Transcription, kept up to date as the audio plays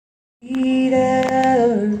Sweet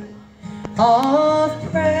hour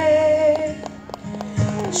of prayer,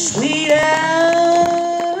 sweet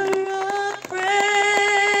hour of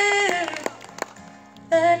prayer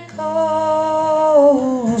that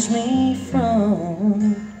calls me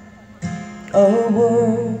from a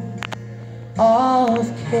world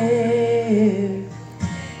of care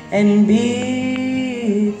and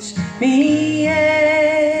bids me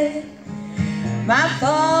at my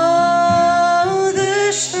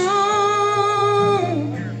Father's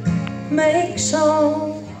throne, makes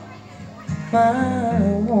all my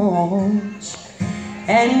wants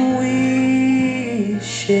and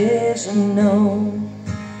wishes known.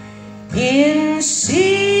 In seasons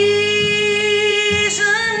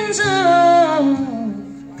of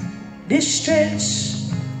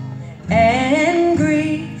distress and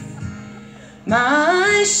grief,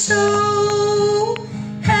 my soul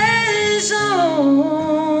has often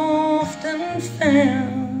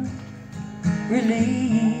found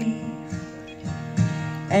relief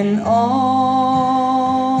and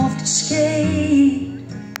oft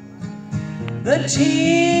escaped the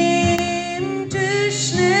tempter's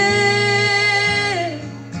snare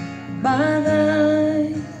by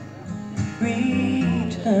thy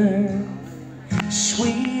return,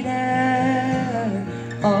 sweet hour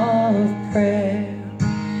of prayer.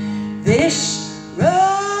 This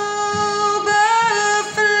robe of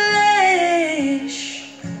flesh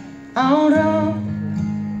I'll drop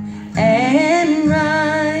and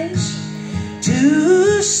rise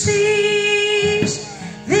to seize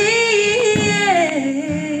the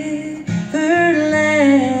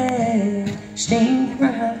everlasting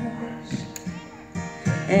prize,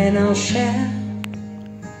 and I'll shout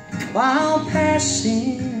while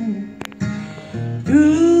passing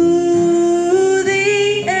through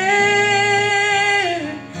the air,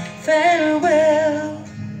 farewell,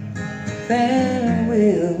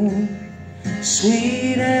 farewell,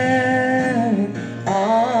 sweet hour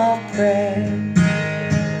of prayer.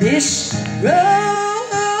 This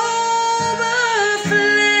robe of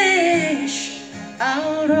flesh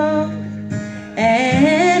I'll drop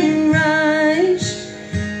and rise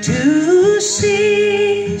to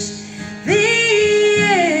seize the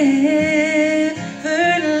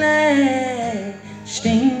everlasting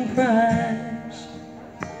prize,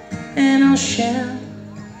 and I'll shout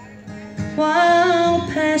while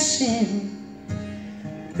passing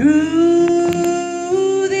through